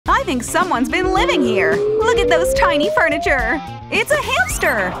I think someone's been living here. Look at those tiny furniture. It's a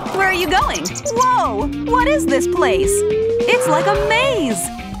hamster. Where are you going? Whoa! What is this place? It's like a maze.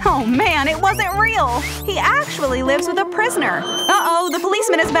 Oh man, it wasn't real. He actually lives with a prisoner. Uh-oh, the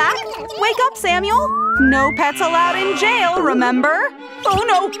policeman is back. Wake up, Samuel. No pets allowed in jail, remember? Oh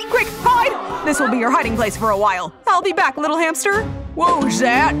no! Quick, hide! This will be your hiding place for a while. I'll be back, little hamster. What was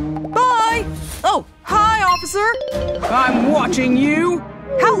that? Bye! Oh, hi, officer. I'm watching you.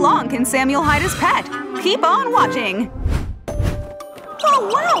 How long can Samuel hide his pet? Keep on watching. Oh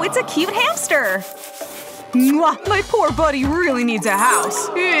wow, it's a cute hamster. Mwah, my poor buddy really needs a house.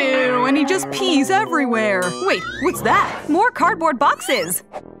 Ew, and he just pees everywhere. Wait, what's that? More cardboard boxes.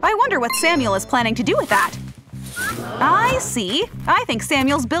 I wonder what Samuel is planning to do with that. I see. I think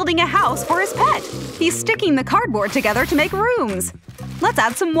Samuel's building a house for his pet. He's sticking the cardboard together to make rooms. Let's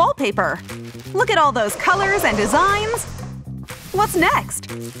add some wallpaper. Look at all those colors and designs. What's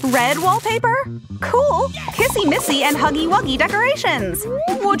next? Red wallpaper? Cool! Kissy-missy and huggy-wuggy decorations!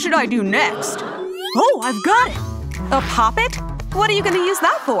 What should I do next? Oh, I've got it! A poppet? What are you gonna use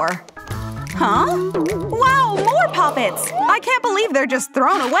that for? Huh? Wow, more poppets! I can't believe they're just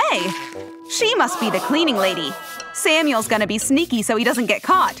thrown away! She must be the cleaning lady. Samuel's gonna be sneaky so he doesn't get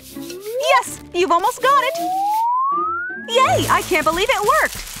caught. Yes! You've almost got it! Yay! I can't believe it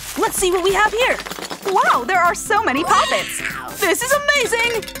worked! Let's see what we have here! Wow, there are so many poppets! This is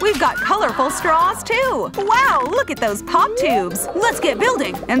amazing! We've got colorful straws, too! Wow, look at those pop tubes! Let's get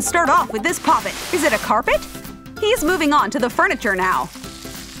building and start off with this poppet. Is it a carpet? He's moving on to the furniture now.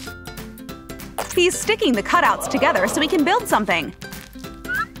 He's sticking the cutouts together so he can build something.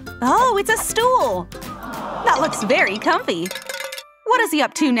 Oh, it's a stool! That looks very comfy. What is he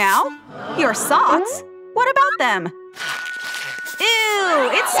up to now? Your socks? What about them?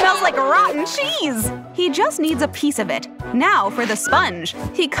 Ew! It smells like rotten cheese! He just needs a piece of it. Now for the sponge.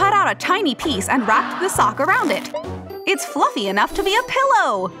 He cut out a tiny piece and wrapped the sock around it. It's fluffy enough to be a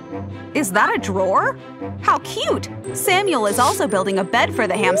pillow! Is that a drawer? How cute! Samuel is also building a bed for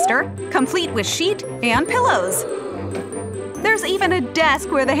the hamster, complete with sheet and pillows. There's even a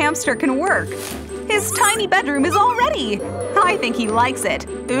desk where the hamster can work. His tiny bedroom is all ready! I think he likes it.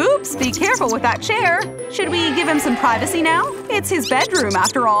 Oops, be careful with that chair. Should we give him some privacy now? It's his bedroom,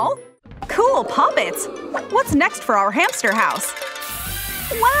 after all. Cool poppets! What's next for our hamster house?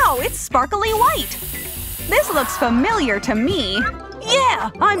 Wow, it's sparkly white! This looks familiar to me.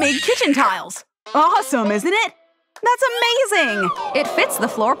 Yeah, I made kitchen tiles! Awesome, isn't it? That's amazing! It fits the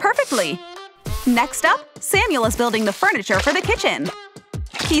floor perfectly. Next up, Samuel is building the furniture for the kitchen.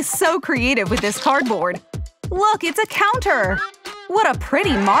 He's so creative with this cardboard. Look, it's a counter! What a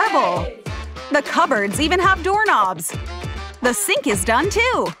pretty marble! The cupboards even have doorknobs. The sink is done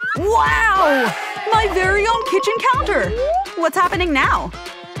too! Wow! My very own kitchen counter! What's happening now?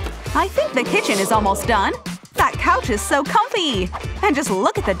 I think the kitchen is almost done. That couch is so comfy! And just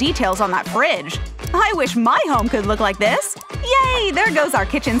look at the details on that fridge. I wish my home could look like this! Yay! There goes our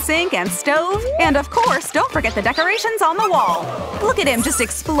kitchen sink and stove. And of course, don't forget the decorations on the wall. Look at him just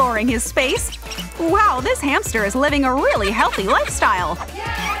exploring his space. Wow, this hamster is living a really healthy lifestyle.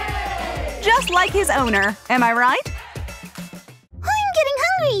 Just like his owner, am I right? I'm getting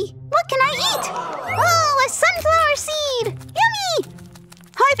hungry! What can I eat? Oh, a sunflower seed! Yummy!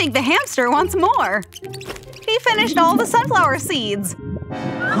 I think the hamster wants more. He finished all the sunflower seeds.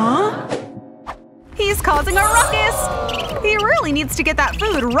 Huh? He's causing a ruckus! He really needs to get that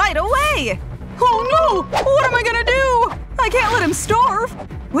food right away! Oh no! What am I gonna do? I can't let him starve!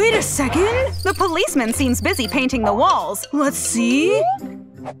 Wait a second! The policeman seems busy painting the walls. Let's see…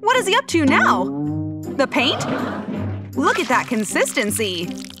 What is he up to now? The paint? Look at that consistency!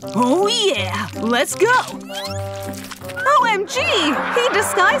 Oh yeah! Let's go! OMG! He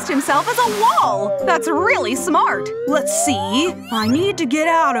disguised himself as a wall! That's really smart! Let's see… I need to get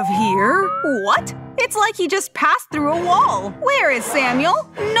out of here… What? It's like he just passed through a wall! Where is Samuel?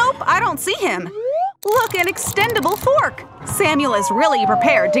 Nope, I don't see him. Look, an extendable fork! Samuel is really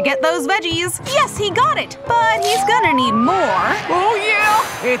prepared to get those veggies! Yes, he got it! But he's gonna need more… Oh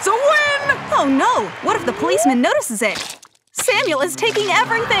yeah! It's a win! Oh no! What if the policeman notices it? Samuel is taking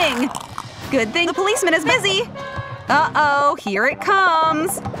everything! Good thing the policeman is busy! Uh-oh, here it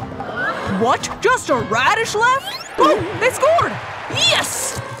comes! What? Just a radish left? Oh, they scored!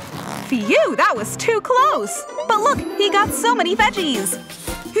 Yes! Phew, that was too close! But look, he got so many veggies!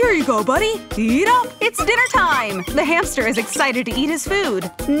 Here you go, buddy! Eat up! It's dinner time! The hamster is excited to eat his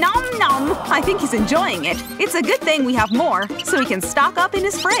food. Nom nom! I think he's enjoying it. It's a good thing we have more, so he can stock up in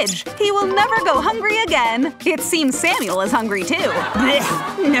his fridge. He will never go hungry again. It seems Samuel is hungry too.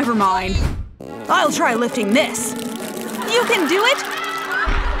 Blech, never mind. I'll try lifting this. You can do it!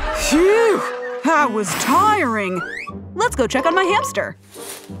 Phew! That was tiring. Let's go check on my hamster.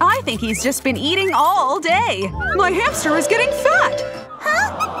 I think he's just been eating all day. My hamster is getting fat.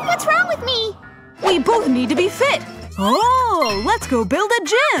 Huh? What's wrong with me? We both need to be fit. Oh, let's go build a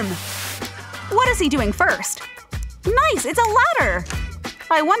gym. What is he doing first? Nice, it's a ladder.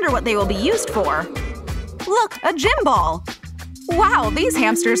 I wonder what they will be used for. Look, a gym ball. Wow, these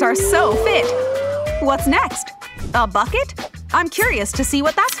hamsters are so fit. What's next? A bucket? I'm curious to see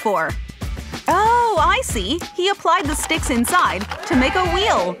what that's for. Oh, I see. He applied the sticks inside to make a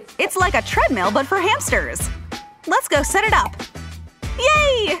wheel. It's like a treadmill but for hamsters. Let's go set it up.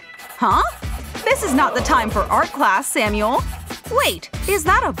 Yay! Huh? This is not the time for art class, Samuel. Wait, is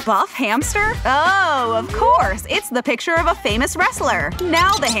that a buff hamster? Oh, of course. It's the picture of a famous wrestler.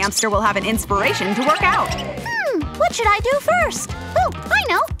 Now the hamster will have an inspiration to work out. What should I do first? Oh, I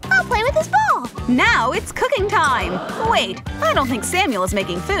know. I'll play with this ball. Now it's cooking time. Wait, I don't think Samuel is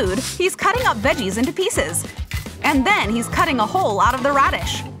making food. He's cutting up veggies into pieces. And then he's cutting a hole out of the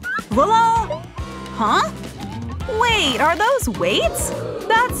radish. Voila! Huh? Wait, are those weights?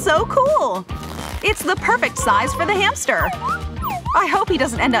 That's so cool. It's the perfect size for the hamster. I hope he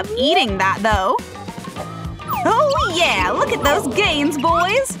doesn't end up eating that, though. Oh yeah, look at those gains,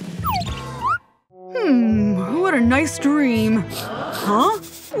 boys! What a nice dream. Huh?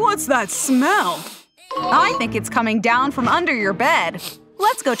 What's that smell? I think it's coming down from under your bed.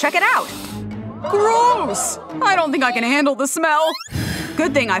 Let's go check it out. Gross! I don't think I can handle the smell.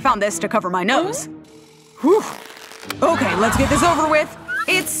 Good thing I found this to cover my nose. Whew. Okay, let's get this over with.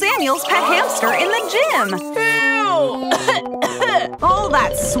 It's Samuel's pet hamster in the gym! Ew! All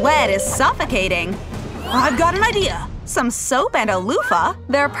that sweat is suffocating. I've got an idea. Some soap and a loofah.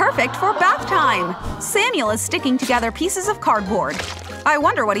 They're perfect for bath time. Samuel is sticking together pieces of cardboard. I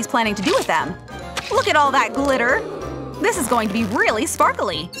wonder what he's planning to do with them. Look at all that glitter. This is going to be really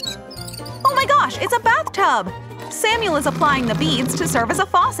sparkly. Oh my gosh, it's a bathtub! Samuel is applying the beads to serve as a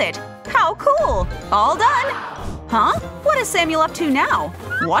faucet. How cool! All done! Huh? What is Samuel up to now?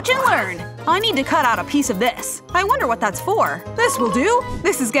 Watch and learn. I need to cut out a piece of this. I wonder what that's for. This will do.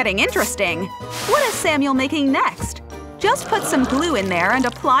 This is getting interesting. What is Samuel making next? Just put some glue in there and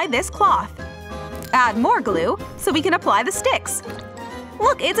apply this cloth. Add more glue so we can apply the sticks.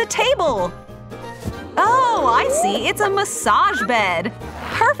 Look, it's a table! Oh, I see. It's a massage bed.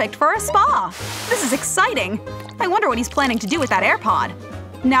 Perfect for a spa. This is exciting. I wonder what he's planning to do with that AirPod.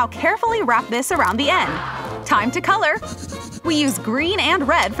 Now carefully wrap this around the end. Time to color. We use green and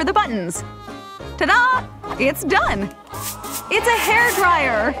red for the buttons. Ta-da! It's done! It's a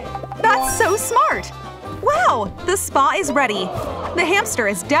hairdryer! That's so smart! Wow! The spa is ready. The hamster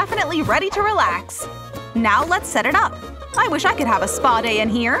is definitely ready to relax. Now let's set it up. I wish I could have a spa day in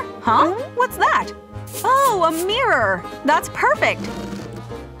here. Huh? What's that? Oh, a mirror! That's perfect!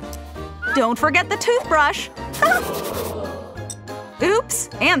 Don't forget the toothbrush! Oops!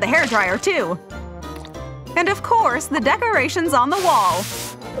 And the hairdryer, too. And of course, the decorations on the wall.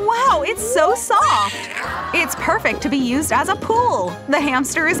 Wow, it's so soft! It's perfect to be used as a pool. The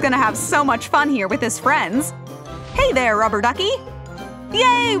hamster is gonna have so much fun here with his friends. Hey there, rubber ducky!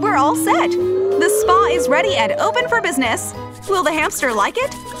 Yay, we're all set! The spa is ready and open for business. Will the hamster like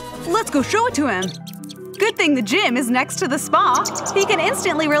it? Let's go show it to him. Good thing the gym is next to the spa. He can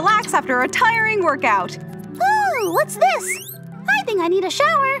instantly relax after a tiring workout. Ooh, what's this? I think I need a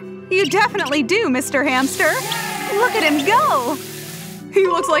shower. You definitely do, Mr. Hamster. Look at him go! He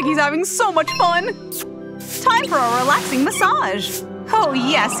looks like he's having so much fun. Time for a relaxing massage. Oh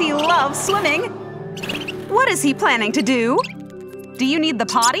yes, he loves swimming. What is he planning to do? Do you need the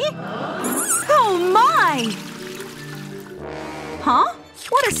potty? Oh my! Huh?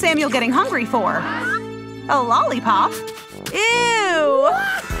 What is Samuel getting hungry for? A lollipop? Ew!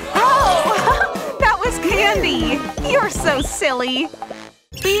 Oh! That was candy! You're so silly!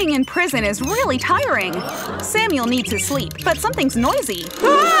 Being in prison is really tiring. Samuel needs his sleep, but something's noisy.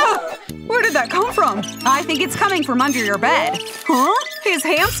 Ah! Where did that come from? I think it's coming from under your bed. Huh? His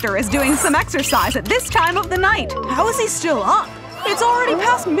hamster is doing some exercise at this time of the night. How is he still up? It's already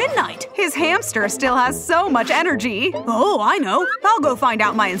past midnight. His hamster still has so much energy. Oh, I know. I'll go find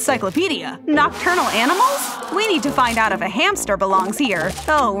out my encyclopedia. Nocturnal animals? We need to find out if a hamster belongs here.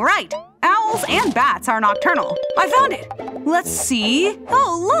 Oh, right. Owls and bats are nocturnal. I found it. Let's see.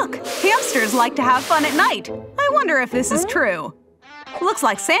 Oh, look! Hamsters like to have fun at night. I wonder if this is true. Looks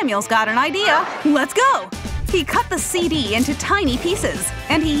like Samuel's got an idea. Let's go! He cut the CD into tiny pieces,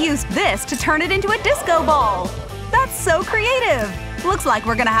 and he used this to turn it into a disco ball. That's so creative! Looks like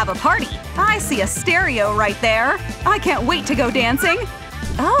we're gonna have a party. I see a stereo right there. I can't wait to go dancing.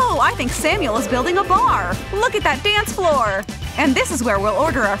 Oh, I think Samuel is building a bar. Look at that dance floor. And this is where we'll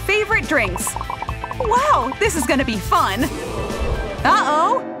order our favorite drinks. Wow, this is gonna be fun.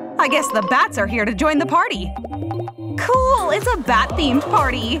 Uh-oh! I guess the bats are here to join the party. Cool, it's a bat-themed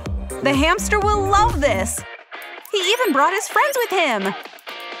party. The hamster will love this. He even brought his friends with him.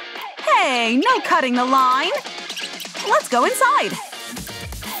 Hey, no cutting the line. Let's go inside.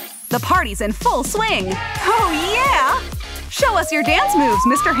 The party's in full swing. Oh yeah! Show us your dance moves,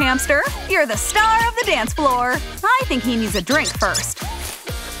 Mr. Hamster. You're the star of the dance floor. I think he needs a drink first.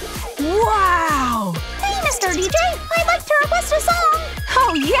 Wow! Hey, Mr. DJ, I'd like to request a song.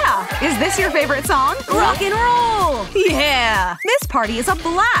 Oh yeah! Is this your favorite song? Rock and roll! Yeah! This party is a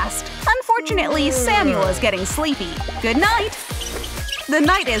blast! Unfortunately, Samuel is getting sleepy. Good night! The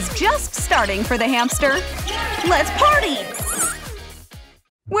night is just starting for the hamster. Let's party!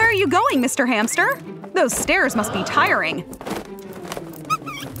 Where are you going, Mr. Hamster? Those stairs must be tiring.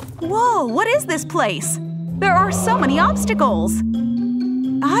 Whoa, what is this place? There are so many obstacles.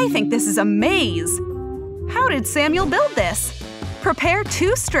 I think this is a maze. How did Samuel build this? Prepare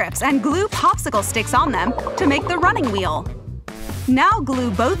 2 strips and glue popsicle sticks on them to make the running wheel. Now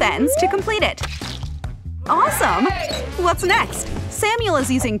glue both ends to complete it. Awesome! What's next? Samuel is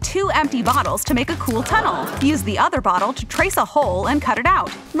using 2 empty bottles to make a cool tunnel. Use the other bottle to trace a hole and cut it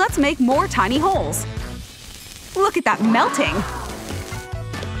out. Let's make more tiny holes. Look at that melting!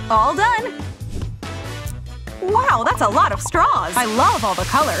 All done! Wow, that's a lot of straws! I love all the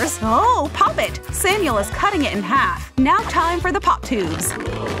colors! Oh, pop it! Samuel is cutting it in half. Now time for the pop tubes.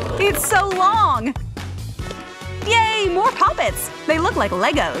 It's so long! Yay, more poppets! They look like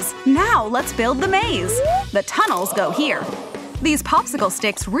Legos. Now let's build the maze. The tunnels go here. These popsicle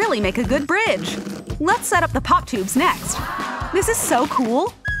sticks really make a good bridge. Let's set up the pop tubes next. This is so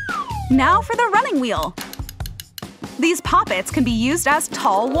cool! Now for the running wheel. These poppets can be used as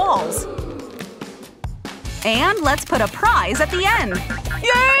tall walls. And let's put a prize at the end.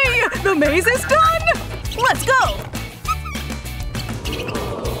 Yay! The maze is done! Let's go!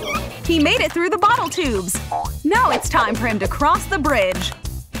 He made it through the bottle tubes. Now it's time for him to cross the bridge.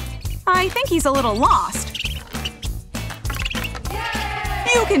 I think he's a little lost.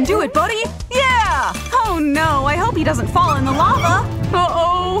 You can do it, buddy! Yeah! Oh no, I hope he doesn't fall in the lava.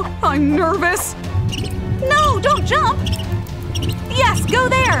 Uh-oh, I'm nervous. No, don't jump! Yes, go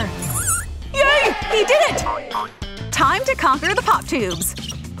there! Yay! He did it! Time to conquer the pop tubes.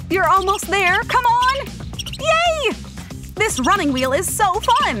 You're almost there, come on! Yay! This running wheel is so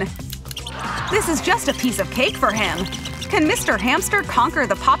fun! This is just a piece of cake for him. Can Mr. Hamster conquer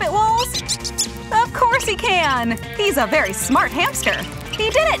the poppet walls? Of course he can! He's a very smart hamster.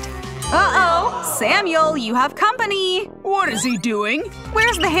 He did it! Uh-oh! Samuel, you have company! What is he doing?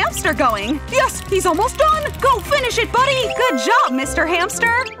 Where's the hamster going? Yes, he's almost done! Go finish it, buddy! Good job, Mr.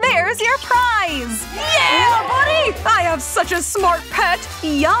 Hamster! There's your prize! Yeah, buddy! I have such a smart pet!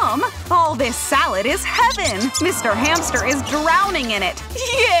 Yum! All this salad is heaven! Mr. Hamster is drowning in it!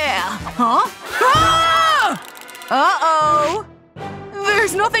 Yeah! Huh? Ah! Uh-oh!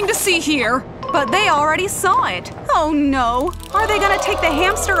 There's nothing to see here. But they already saw it. Oh no! Are they gonna take the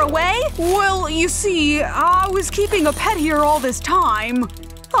hamster away? Well, you see, I was keeping a pet here all this time.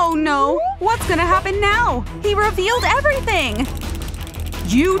 Oh no! What's gonna happen now? He revealed everything!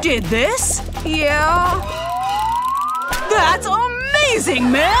 You did this? Yeah… That's amazing,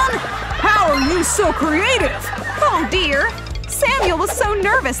 man! How are you so creative? Oh dear! Samuel was so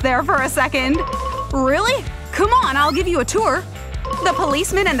nervous there for a second. Really? Come on, I'll give you a tour. The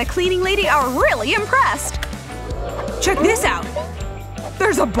policeman and the cleaning lady are really impressed. Check this out!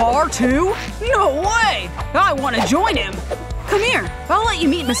 There's a bar, too? No way! I want to join him! Come here, I'll let you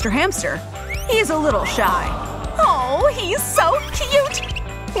meet Mr. Hamster. He's a little shy. Oh, he's so cute!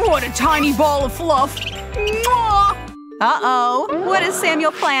 What a tiny ball of fluff! Mwah! Uh-oh, what is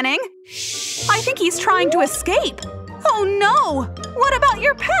Samuel planning? I think he's trying to escape. Oh no! What about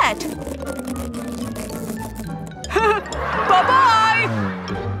your pet?